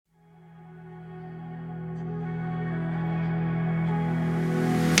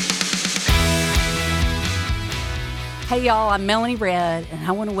Hey y'all, I'm Melanie Redd, and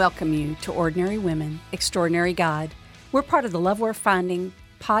I want to welcome you to Ordinary Women, Extraordinary God. We're part of the Love Worth Finding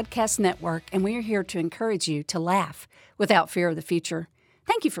podcast network, and we are here to encourage you to laugh without fear of the future.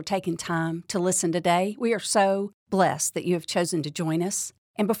 Thank you for taking time to listen today. We are so blessed that you have chosen to join us.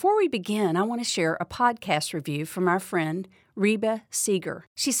 And before we begin, I want to share a podcast review from our friend, Reba Seeger.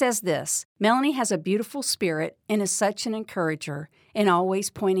 She says this: Melanie has a beautiful spirit and is such an encourager and always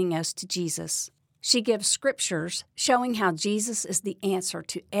pointing us to Jesus. She gives scriptures showing how Jesus is the answer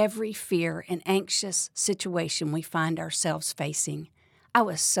to every fear and anxious situation we find ourselves facing. I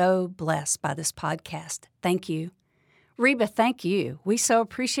was so blessed by this podcast. Thank you. Reba, thank you. We so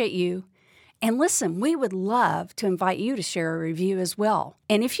appreciate you. And listen, we would love to invite you to share a review as well.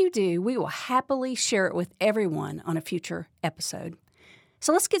 And if you do, we will happily share it with everyone on a future episode.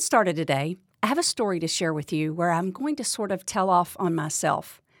 So let's get started today. I have a story to share with you where I'm going to sort of tell off on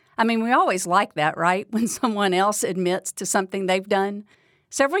myself. I mean, we always like that, right? When someone else admits to something they've done.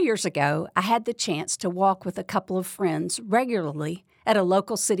 Several years ago, I had the chance to walk with a couple of friends regularly at a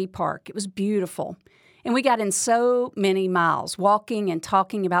local city park. It was beautiful. And we got in so many miles, walking and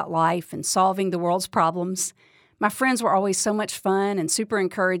talking about life and solving the world's problems. My friends were always so much fun and super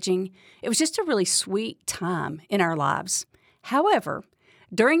encouraging. It was just a really sweet time in our lives. However,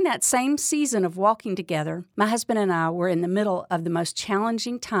 during that same season of walking together, my husband and I were in the middle of the most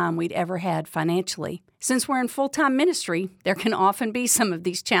challenging time we'd ever had financially. Since we're in full-time ministry, there can often be some of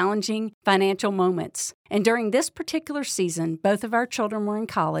these challenging financial moments. And during this particular season, both of our children were in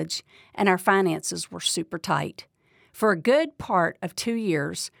college, and our finances were super tight. For a good part of 2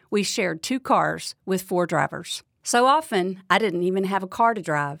 years, we shared 2 cars with 4 drivers. So often, I didn't even have a car to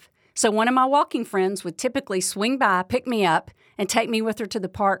drive. So one of my walking friends would typically swing by, pick me up, and take me with her to the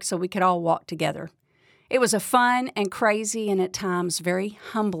park so we could all walk together. It was a fun and crazy and at times very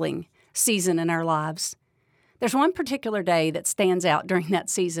humbling season in our lives. There's one particular day that stands out during that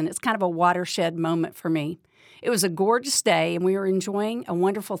season. It's kind of a watershed moment for me. It was a gorgeous day, and we were enjoying a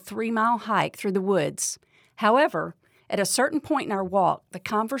wonderful 3-mile hike through the woods. However, at a certain point in our walk, the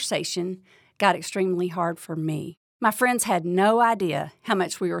conversation got extremely hard for me. My friends had no idea how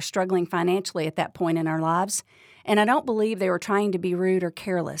much we were struggling financially at that point in our lives, and I don't believe they were trying to be rude or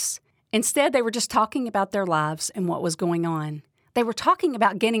careless. Instead, they were just talking about their lives and what was going on. They were talking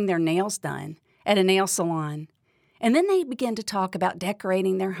about getting their nails done at a nail salon. And then they began to talk about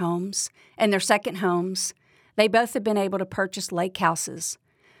decorating their homes and their second homes. They both have been able to purchase lake houses.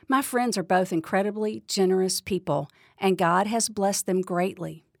 My friends are both incredibly generous people, and God has blessed them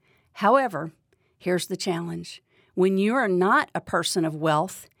greatly. However, here's the challenge. When you are not a person of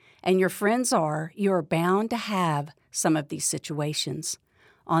wealth and your friends are, you are bound to have some of these situations.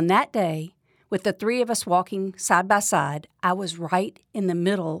 On that day, with the 3 of us walking side by side, I was right in the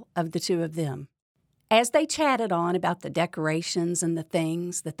middle of the 2 of them. As they chatted on about the decorations and the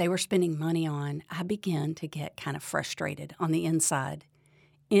things that they were spending money on, I began to get kind of frustrated on the inside.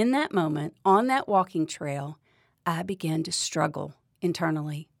 In that moment, on that walking trail, I began to struggle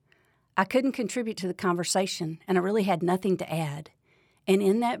internally. I couldn't contribute to the conversation, and I really had nothing to add. And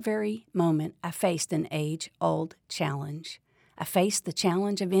in that very moment, I faced an age-old challenge. I faced the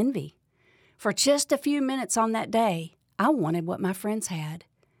challenge of envy. For just a few minutes on that day, I wanted what my friends had.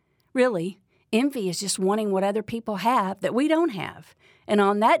 Really, envy is just wanting what other people have that we don't have. And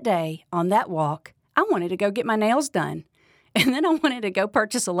on that day, on that walk, I wanted to go get my nails done. And then I wanted to go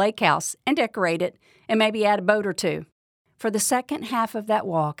purchase a lake house and decorate it and maybe add a boat or 2. For the second half of that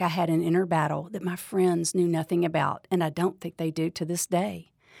walk, I had an inner battle that my friends knew nothing about, and I don't think they do to this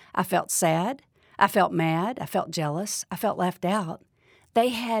day. I felt sad, I felt mad, I felt jealous, I felt left out. They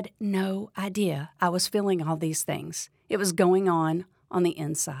had no idea I was feeling all these things. It was going on the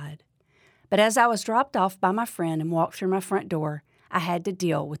inside. But as I was dropped off by my friend and walked through my front door, I had to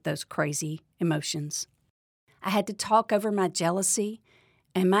deal with those crazy emotions. I had to talk over my jealousy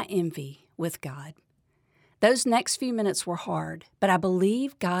and my envy with God. Those next few minutes were hard, but I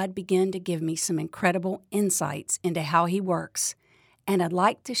believe God began to give me some incredible insights into how He works, and I'd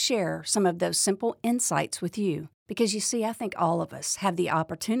like to share some of those simple insights with you because, you see, I think all of us have the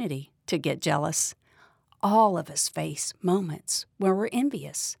opportunity to get jealous. All of us face moments where we're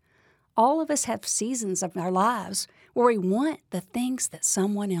envious. All of us have seasons of our lives where we want the things that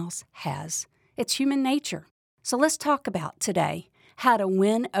someone else has. It's human nature. So let's talk about today how to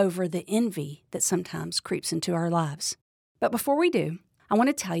win over the envy that sometimes creeps into our lives. But before we do, I want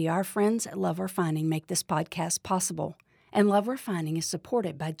to tell you our friends at Love Worth Finding make this podcast possible. And Love Worth Finding is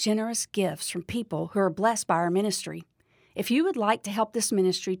supported by generous gifts from people who are blessed by our ministry. If you would like to help this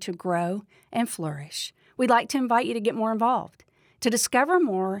ministry to grow and flourish, we'd like to invite you to get more involved. To discover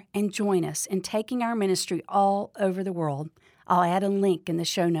more and join us in taking our ministry all over the world, I'll add a link in the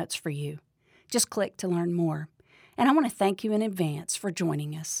show notes for you. Just click to learn more. And I want to thank you in advance for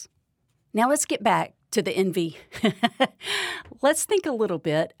joining us. Now let's get back to the envy. Let's think a little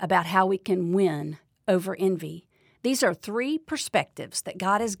bit about how we can win over envy. These are 3 perspectives that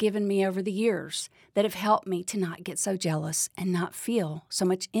God has given me over the years that have helped me to not get so jealous and not feel so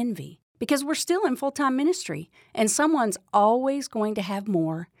much envy. Because we're still in full-time ministry, and someone's always going to have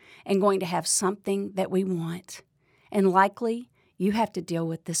more and going to have something that we want. And likely, you have to deal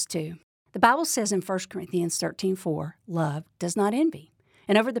with this too. The Bible says in 1 Corinthians 13:4, love does not envy.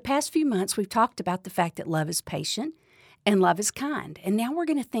 And over the past few months, we've talked about the fact that love is patient and love is kind. And now we're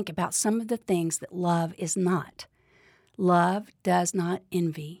going to think about some of the things that love is not. Love does not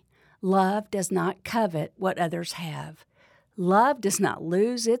envy. Love does not covet what others have. Love does not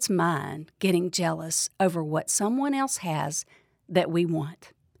lose its mind getting jealous over what someone else has that we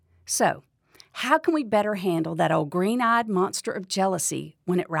want. So, how can we better handle that old green-eyed monster of jealousy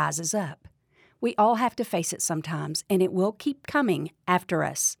when it rises up? We all have to face it sometimes, and it will keep coming after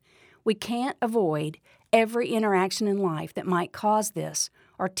us. We can't avoid every interaction in life that might cause this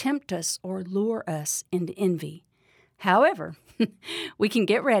or tempt us or lure us into envy. However, we can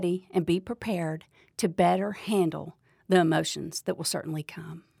get ready and be prepared to better handle the emotions that will certainly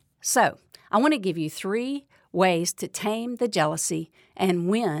come. So, I want to give you 3 ways to tame the jealousy and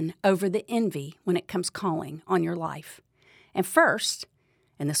win over the envy when it comes calling on your life. And first,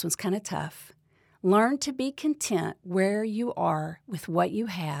 and this one's kind of tough, learn to be content where you are with what you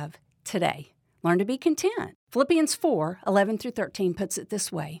have today. Learn to be content. Philippians 4:11-13 puts it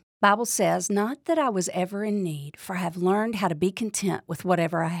this way. Bible says, "Not that I was ever in need, for I have learned how to be content with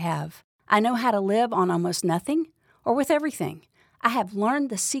whatever I have. I know how to live on almost nothing or with everything. I have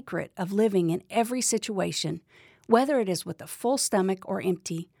learned the secret of living in every situation, whether it is with a full stomach or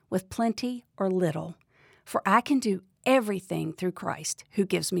empty, with plenty or little. For I can do everything through Christ who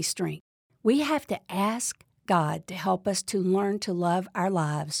gives me strength." We have to ask God to help us to learn to love our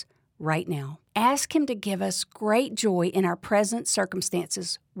lives right now. Ask Him to give us great joy in our present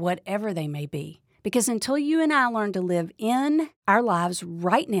circumstances, whatever they may be. Because until you and I learn to live in our lives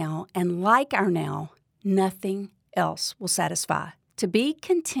right now and like our now, nothing else will satisfy. To be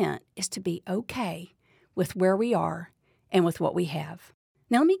content is to be okay with where we are and with what we have.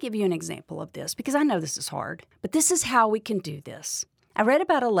 Now, let me give you an example of this because I know this is hard, but this is how we can do this. I read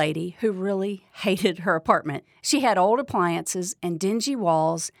about a lady who really hated her apartment. She had old appliances and dingy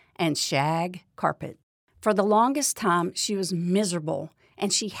walls and shag carpet. For the longest time, she was miserable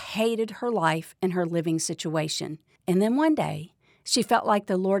and she hated her life and her living situation. And then one day, she felt like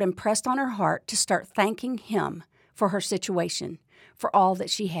the Lord impressed on her heart to start thanking Him for her situation, for all that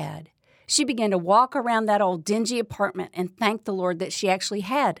she had. She began to walk around that old dingy apartment and thank the Lord that she actually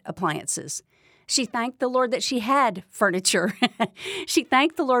had appliances. She thanked the Lord that she had furniture. She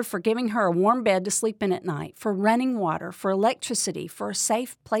thanked the Lord for giving her a warm bed to sleep in at night, for running water, for electricity, for a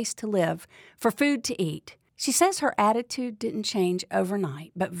safe place to live, for food to eat. She says her attitude didn't change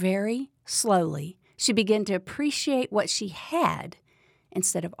overnight, but very slowly she began to appreciate what she had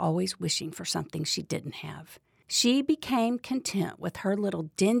instead of always wishing for something she didn't have. She became content with her little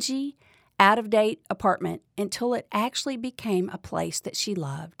dingy, out-of-date apartment until it actually became a place that she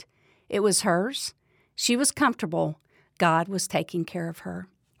loved. It was hers. She was comfortable. God was taking care of her.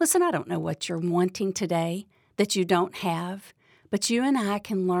 Listen, I don't know what you're wanting today that you don't have, but you and I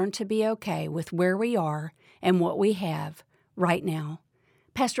can learn to be okay with where we are and what we have right now.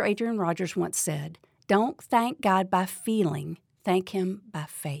 Pastor Adrian Rogers once said, "Don't thank God by feeling, thank Him by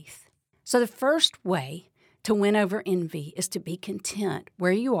faith." So the first way to win over envy is to be content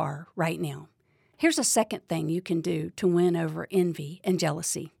where you are right now. Here's a second thing you can do to win over envy and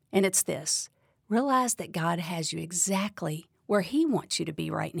jealousy, and it's this. Realize that God has you exactly where He wants you to be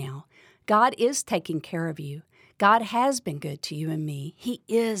right now. God is taking care of you. God has been good to you and me. He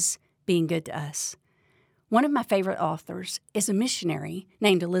is being good to us. One of my favorite authors is a missionary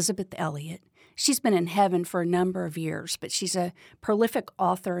named Elisabeth Elliot. She's been in heaven for a number of years, but she's a prolific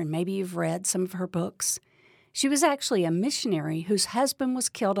author, and maybe you've read some of her books. She was actually a missionary whose husband was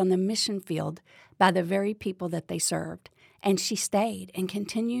killed on the mission field by the very people that they served, and she stayed and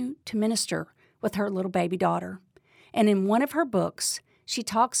continued to minister with her little baby daughter. And in one of her books, she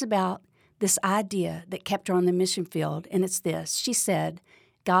talks about this idea that kept her on the mission field, and it's this. She said,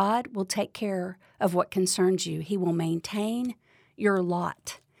 "God will take care of what concerns you. He will maintain your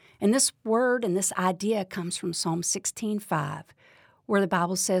lot." And this word and this idea comes from Psalm 16:5, where the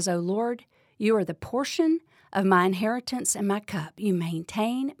Bible says, "O Lord, you are the portion of my inheritance and my cup. You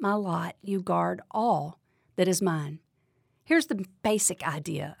maintain my lot. You guard all that is mine." Here's the basic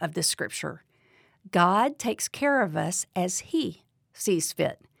idea of this scripture. God takes care of us as He sees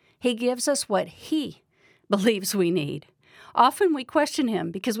fit. He gives us what He believes we need. Often we question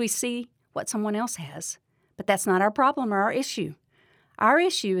Him because we see what someone else has, but that's not our problem or our issue. Our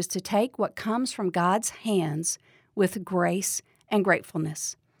issue is to take what comes from God's hands with grace and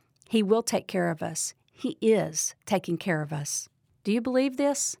gratefulness. He will take care of us. He is taking care of us. Do you believe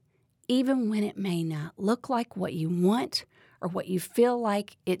this? Even when it may not look like what you want or what you feel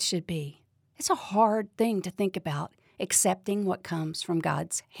like it should be. It's a hard thing to think about, accepting what comes from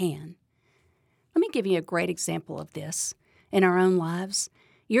God's hand. Let me give you a great example of this in our own lives.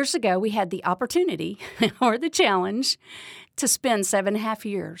 Years ago, we had the opportunity or the challenge to spend 7.5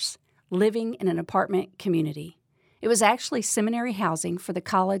 years living in an apartment community. It was actually seminary housing for the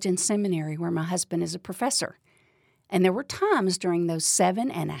college and seminary where my husband is a professor. And there were times during those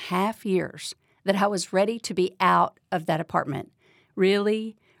 7.5 years that I was ready to be out of that apartment.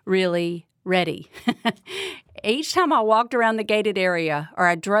 Really, really ready. Each time I walked around the gated area or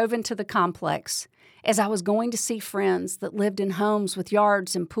I drove into the complex, as I was going to see friends that lived in homes with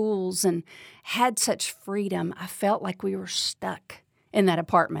yards and pools and had such freedom, I felt like we were stuck in that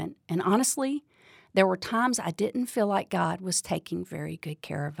apartment. And honestly, there were times I didn't feel like God was taking very good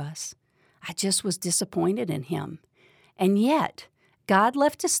care of us. I just was disappointed in Him. And yet, God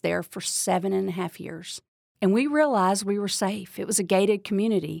left us there for 7.5 years. And we realized we were safe. It was a gated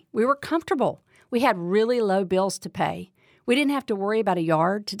community. We were comfortable. We had really low bills to pay. We didn't have to worry about a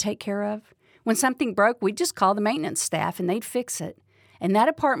yard to take care of. When something broke, we'd just call the maintenance staff and they'd fix it. And that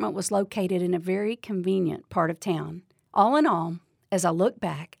apartment was located in a very convenient part of town. All in all, as I look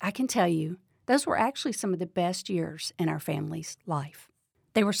back, I can tell you those were actually some of the best years in our family's life.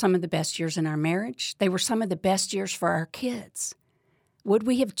 They were some of the best years in our marriage. They were some of the best years for our kids. Would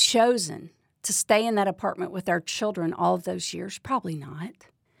we have chosen to stay in that apartment with our children all of those years? Probably not.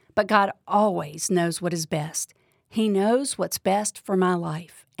 But God always knows what is best. He knows what's best for my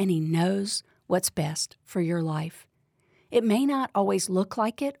life, and He knows what's best for your life. It may not always look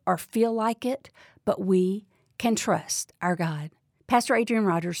like it or feel like it, but we can trust our God. Pastor Adrian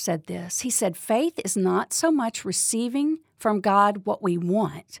Rogers said this. He said, faith is not so much receiving from God what we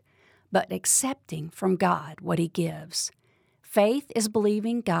want, but accepting from God what He gives. Faith is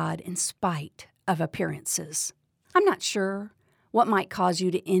believing God in spite of appearances. I'm not sure what might cause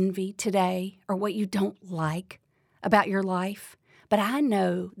you to envy today or what you don't like about your life, but I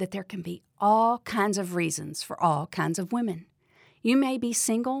know that there can be all kinds of reasons for all kinds of women. You may be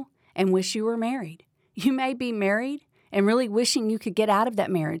single and wish you were married. You may be married and really wishing you could get out of that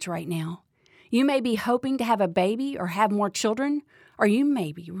marriage right now. You may be hoping to have a baby or have more children, or you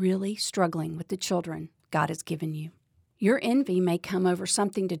may be really struggling with the children God has given you. Your envy may come over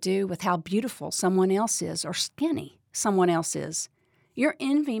something to do with how beautiful someone else is or skinny someone else is. Your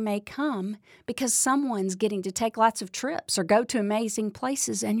envy may come because someone's getting to take lots of trips or go to amazing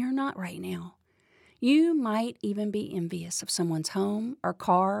places and you're not right now. You might even be envious of someone's home or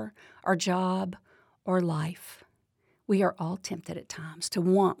car or job or life. We are all tempted at times to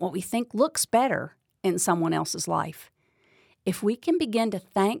want what we think looks better in someone else's life. If we can begin to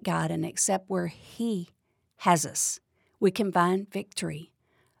thank God and accept where He has us, we can find victory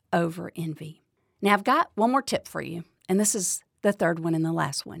over envy. Now, I've got one more tip for you, and this is the third one and the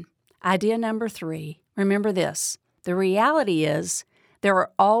last one. Idea number 3, remember this. The reality is there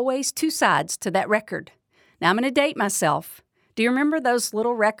are always two sides to that record. Now, I'm going to date myself. Do you remember those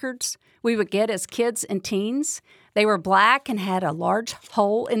little records we would get as kids and teens? They were black and had a large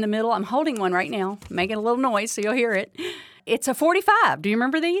hole in the middle. I'm holding one right now, making a little noise so you'll hear it. It's a 45. Do you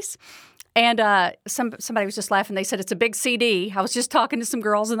remember these? And somebody was just laughing. They said it's a big CD. I was just talking to some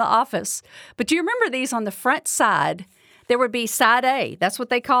girls in the office. But do you remember these on the front side? There would be side A. That's what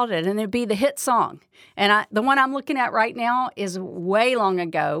they called it. And it'd be the hit song. And the one I'm looking at right now is way long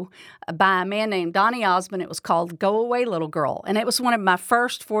ago by a man named Donny Osmond. It was called Go Away Little Girl. And it was one of my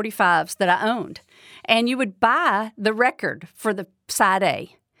first 45s that I owned. And you would buy the record for the side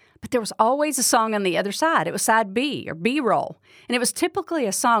A. But there was always a song on the other side. It was side B or B-roll. And it was typically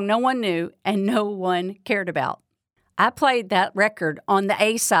a song no one knew and no one cared about. I played that record on the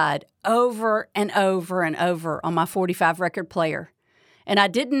A side over and over and over on my 45 record player. And I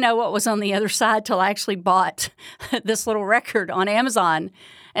didn't know what was on the other side till I actually bought this little record on Amazon.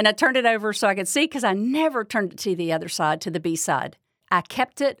 And I turned it over so I could see because I never turned it to the other side, to the B side. I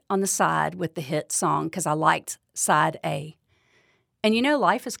kept it on the side with the hit song because I liked side A. And you know,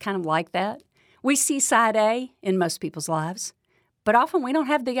 life is kind of like that. We see side A in most people's lives, but often we don't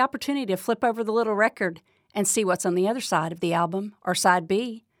have the opportunity to flip over the little record and see what's on the other side of the album or side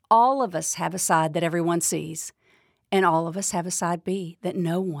B. All of us have a side that everyone sees. And all of us have a side B that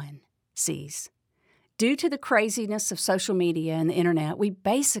no one sees. Due to the craziness of social media and the internet, we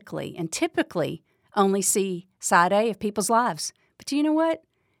basically and typically only see side A of people's lives. But do you know what?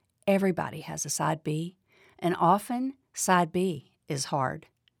 Everybody has a side B, and often side B is hard.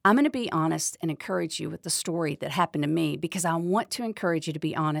 I'm going to be honest and encourage you with the story that happened to me because I want to encourage you to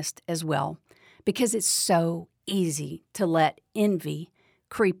be honest as well, because it's so easy to let envy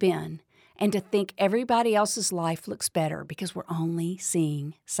creep in and to think everybody else's life looks better because we're only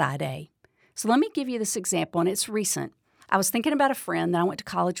seeing side A. So let me give you this example, and it's recent. I was thinking about a friend that I went to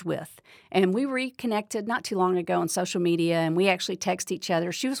college with, and we reconnected not too long ago on social media, and we actually text each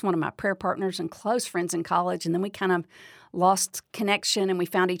other. She was one of my prayer partners and close friends in college, and then we kind of lost connection, and we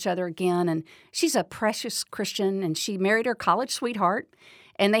found each other again. And she's a precious Christian, and she married her college sweetheart,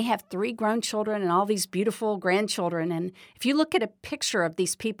 and they have 3 grown children and all these beautiful grandchildren. And if you look at a picture of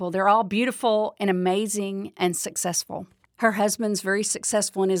these people, they're all beautiful and amazing and successful. Her husband's very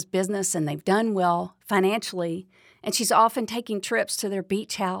successful in his business, and they've done well financially. And she's often taking trips to their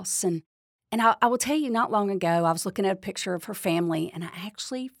beach house. And I will tell you, not long ago, I was looking at a picture of her family, and I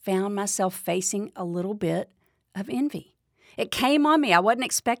actually found myself facing a little bit of envy. It came on me. I wasn't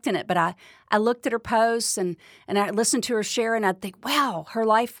expecting it, but I looked at her posts and I listened to her share, and I'd think, wow, her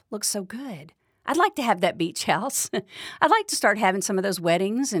life looks so good. I'd like to have that beach house. I'd like to start having some of those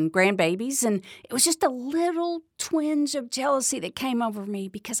weddings and grandbabies. And it was just a little twinge of jealousy that came over me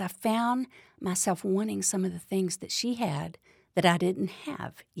because I found myself wanting some of the things that she had that I didn't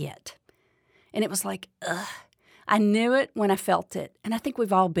have yet. And it was like, ugh. I knew it when I felt it. And I think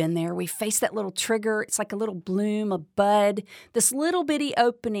we've all been there. We face that little trigger. It's like a little bloom, a bud, this little bitty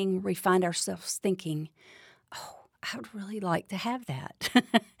opening where we find ourselves thinking, oh, I would really like to have that.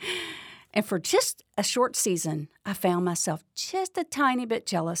 And for just a short season, I found myself just a tiny bit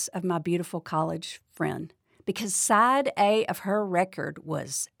jealous of my beautiful college friend because side A of her record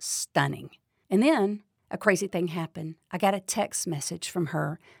was stunning. And then a crazy thing happened. I got a text message from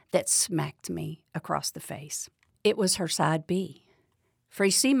her that smacked me across the face. It was her side B. For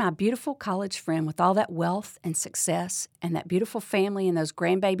you see, my beautiful college friend with all that wealth and success and that beautiful family and those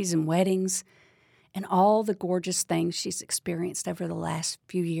grandbabies and weddings and all the gorgeous things she's experienced over the last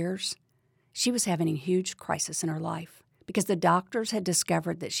few years, she was having a huge crisis in her life because the doctors had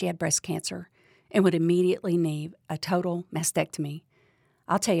discovered that she had breast cancer and would immediately need a total mastectomy.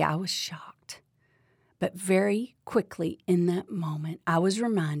 I'll tell you, I was shocked. But very quickly in that moment, I was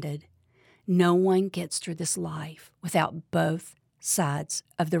reminded no one gets through this life without both sides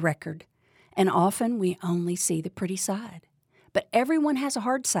of the record. And often we only see the pretty side. But everyone has a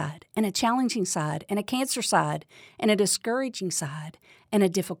hard side and a challenging side and a cancer side and a discouraging side and a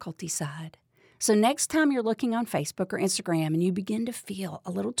difficulty side. So next time you're looking on Facebook or Instagram and you begin to feel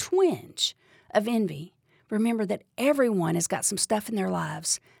a little twinge of envy, remember that everyone has got some stuff in their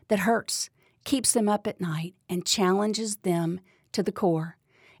lives that hurts, keeps them up at night, and challenges them to the core.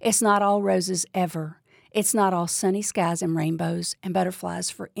 It's not all roses ever. It's not all sunny skies and rainbows and butterflies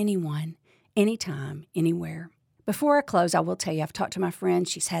for anyone, anytime, anywhere. Before I close, I will tell you, I've talked to my friend.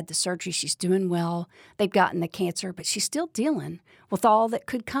 She's had the surgery. She's doing well. They've gotten the cancer, but she's still dealing with all that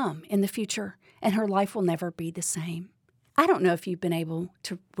could come in the future, and her life will never be the same. I don't know if you've been able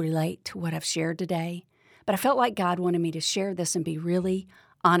to relate to what I've shared today, but I felt like God wanted me to share this and be really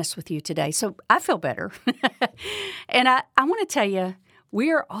honest with you today. So I feel better. And I want to tell you, we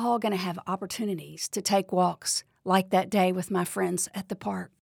are all going to have opportunities to take walks like that day with my friends at the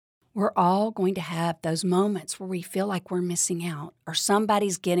park. We're all going to have those moments where we feel like we're missing out or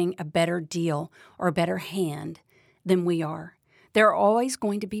somebody's getting a better deal or a better hand than we are. There are always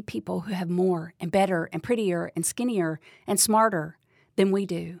going to be people who have more and better and prettier and skinnier and smarter than we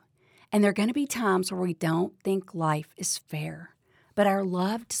do. And there are going to be times where we don't think life is fair. But our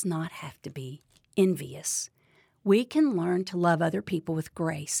love does not have to be envious. We can learn to love other people with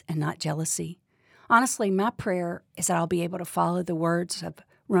grace and not jealousy. Honestly, my prayer is that I'll be able to follow the words of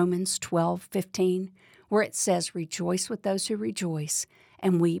Romans 12:15, where it says, rejoice with those who rejoice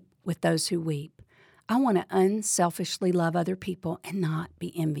and weep with those who weep. I want to unselfishly love other people and not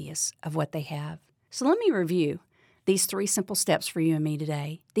be envious of what they have. So let me review these 3 simple steps for you and me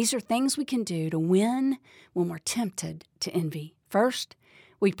today. These are things we can do to win when we're tempted to envy. First,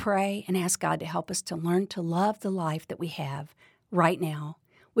 we pray and ask God to help us to learn to love the life that we have right now.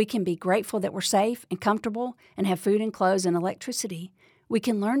 We can be grateful that we're safe and comfortable and have food and clothes and electricity. We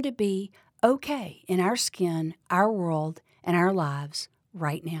can learn to be okay in our skin, our world, and our lives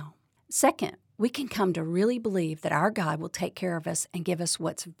right now. Second, we can come to really believe that our God will take care of us and give us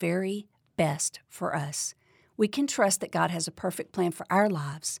what's very best for us. We can trust that God has a perfect plan for our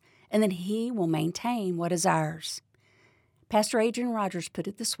lives and that He will maintain what is ours. Pastor Adrian Rogers put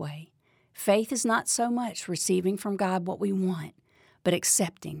it this way: faith is not so much receiving from God what we want, but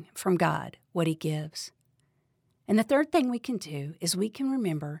accepting from God what He gives. And the third thing we can do is we can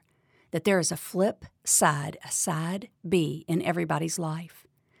remember that there is a flip side, a side B in everybody's life.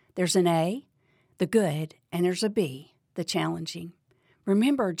 There's an A, the good, and there's a B, the challenging.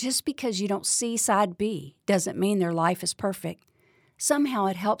 Remember, just because you don't see side B doesn't mean their life is perfect. Somehow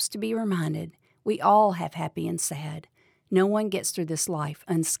it helps to be reminded we all have happy and sad. No one gets through this life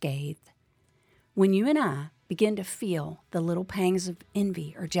unscathed. When you and I begin to feel the little pangs of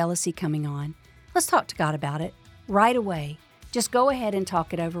envy or jealousy coming on, let's talk to God about it right away. Just go ahead and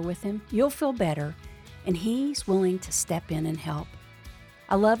talk it over with Him. You'll feel better, and He's willing to step in and help.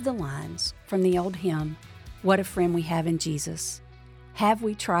 I love the lines from the old hymn, "What a Friend We Have in Jesus." Have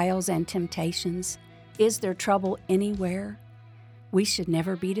we trials and temptations? Is there trouble anywhere? We should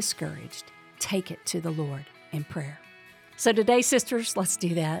never be discouraged. Take it to the Lord in prayer. So today, sisters, let's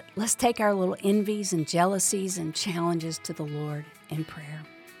do that. Let's take our little envies and jealousies and challenges to the Lord in prayer.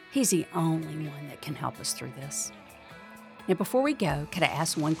 He's the only one that can help us through this. Now, before we go, could I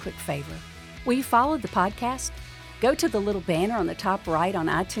ask one quick favor? Will you follow the podcast? Go to the little banner on the top right on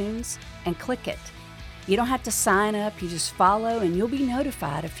iTunes and click it. You don't have to sign up. You just follow and you'll be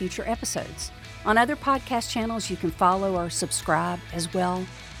notified of future episodes. On other podcast channels, you can follow or subscribe as well.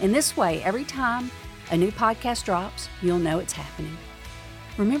 In this way, every time a new podcast drops, you'll know it's happening.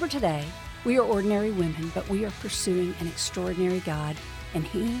 Remember today, we are ordinary women, but we are pursuing an extraordinary God, and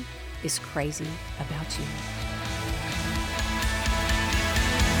He is crazy about you.